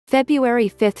February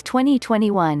 5,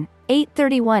 2021,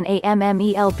 8:31 a.m.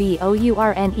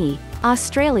 MELBOURNE,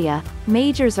 Australia.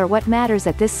 Majors are what matters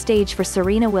at this stage for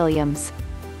Serena Williams.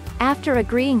 After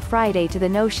agreeing Friday to the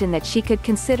notion that she could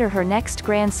consider her next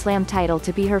Grand Slam title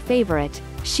to be her favorite,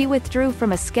 she withdrew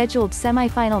from a scheduled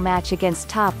semifinal match against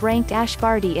top-ranked Ash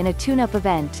Barty in a tune-up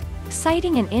event,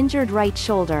 citing an injured right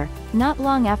shoulder, not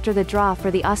long after the draw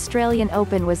for the Australian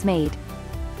Open was made.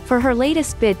 For her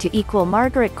latest bid to equal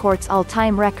Margaret Court's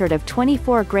all-time record of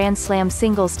 24 Grand Slam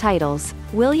singles titles,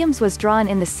 Williams was drawn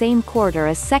in the same quarter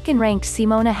as second-ranked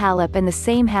Simona Halep and the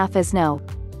same half as No.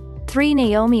 3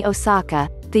 Naomi Osaka,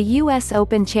 the US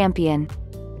Open champion.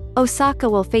 Osaka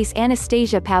will face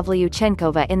Anastasia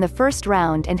Pavlyuchenkova in the first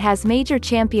round and has major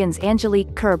champions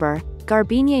Angelique Kerber,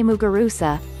 Garbine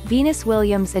Muguruza, Venus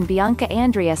Williams and Bianca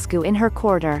Andreescu in her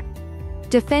quarter.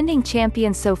 Defending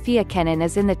champion Sofia Kenin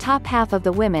is in the top half of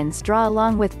the women's draw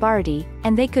along with Barty,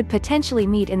 and they could potentially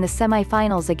meet in the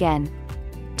semifinals again.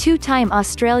 Two-time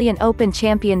Australian Open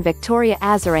champion Victoria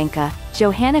Azarenka,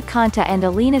 Johanna Konta and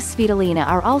Elina Svitolina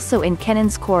are also in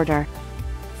Kenin's quarter.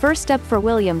 First up for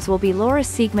Williams will be Laura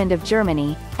Siegemund of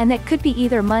Germany, and that could be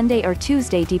either Monday or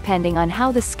Tuesday depending on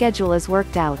how the schedule is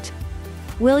worked out.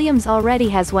 Williams already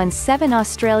has won 7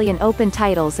 Australian Open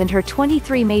titles and her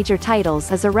 23 major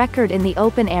titles is a record in the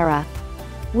Open era.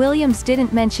 Williams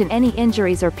didn't mention any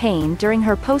injuries or pain during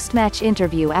her post-match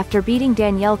interview after beating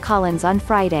Danielle Collins on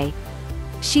Friday.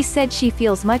 She said she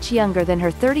feels much younger than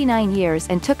her 39 years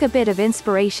and took a bit of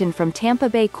inspiration from Tampa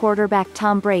Bay quarterback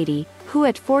Tom Brady, who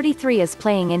at 43 is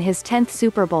playing in his 10th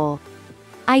Super Bowl.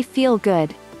 "I feel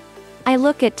good. I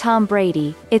look at Tom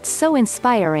Brady, it's so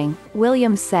inspiring,"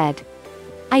 Williams said.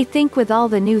 "I think with all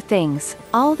the new things,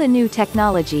 all the new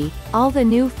technology, all the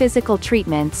new physical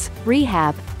treatments,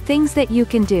 rehab, things that you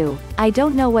can do, I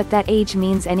don't know what that age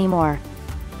means anymore."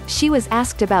 She was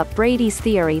asked about Brady's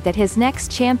theory that his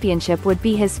next championship would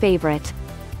be his favorite.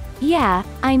 "Yeah,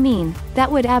 I mean,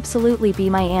 that would absolutely be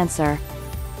my answer.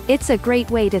 It's a great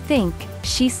way to think,"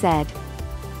 she said.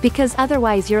 "Because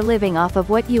otherwise you're living off of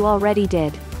what you already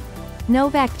did."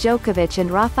 Novak Djokovic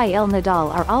and Rafael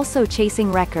Nadal are also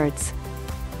chasing records.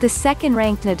 The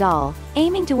second-ranked Nadal,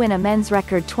 aiming to win a men's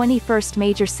record 21st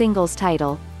major singles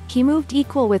title, he moved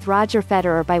equal with Roger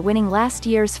Federer by winning last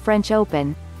year's French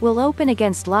Open, will open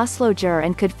against Laslo Djere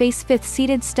and could face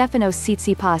 5th-seeded Stefanos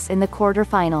Tsitsipas in the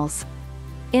quarter-finals.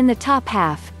 In the top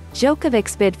half,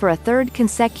 Djokovic's bid for a third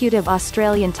consecutive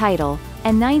Australian title,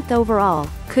 and 9th overall,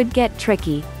 could get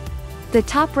tricky. The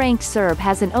top-ranked Serb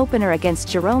has an opener against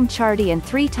Jerome Chardy and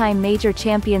 3-time major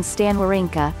champions Stan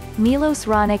Wawrinka, Milos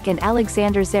Raonic and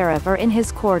Alexander Zverev are in his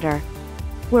quarter.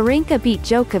 Wawrinka beat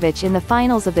Djokovic in the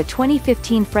finals of the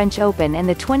 2015 French Open and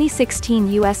the 2016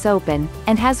 US Open,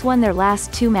 and has won their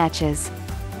last 2 matches.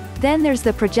 Then there's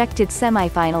the projected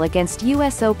semifinal against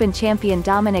US Open champion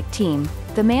Dominic Thiem,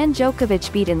 the man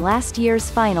Djokovic beat in last year's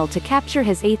final to capture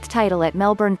his 8th title at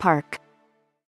Melbourne Park.